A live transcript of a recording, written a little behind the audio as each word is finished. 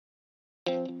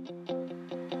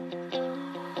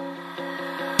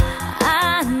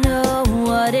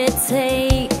what it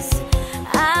takes.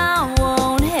 I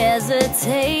won't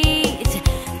hesitate.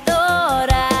 Thought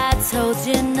I told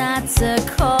you not to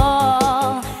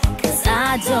call, 'cause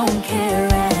I don't care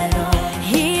at all.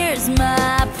 Here's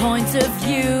my point of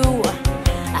view.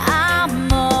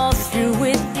 I'm all through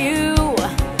with you.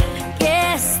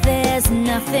 Guess there's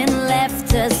nothing left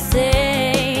to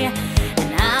say,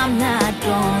 and I'm not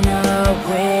gonna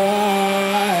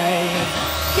wait.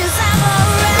 'Cause I'm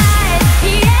alright,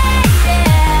 yeah,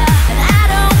 yeah, and I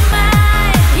don't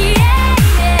mind, yeah,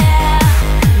 yeah.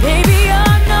 Baby,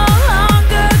 you're no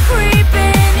longer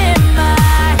creeping in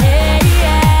my head,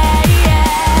 yeah,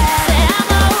 yeah. Say I'm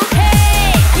okay,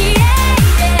 yeah,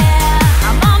 yeah.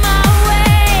 I'm on my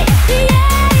way,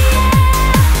 yeah,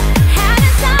 yeah. And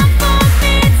it's time for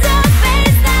me to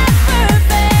face that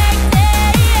perfect day,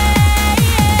 yeah,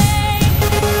 yeah.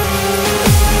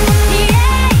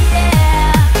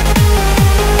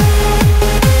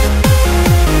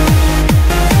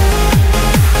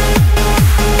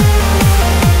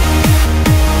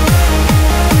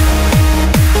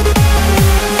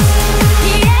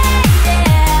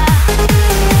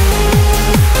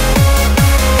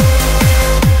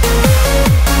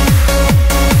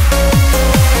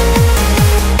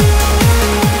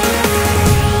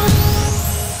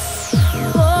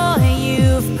 Boy,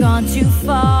 you've gone too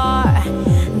far.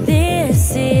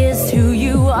 This is who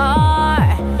you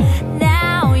are.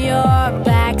 Now your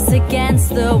back's against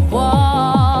the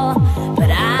wall, but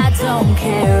I don't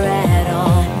care at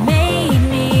all. Made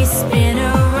me spin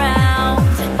around.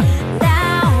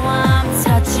 Now I'm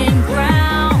touching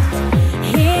ground.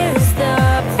 Here's the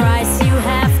price you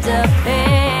have to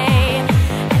pay,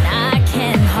 and I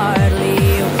can hardly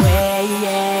wait,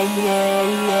 yeah, yeah,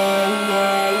 yeah,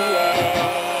 yeah, yeah.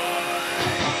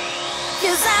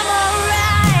 'Cause I'm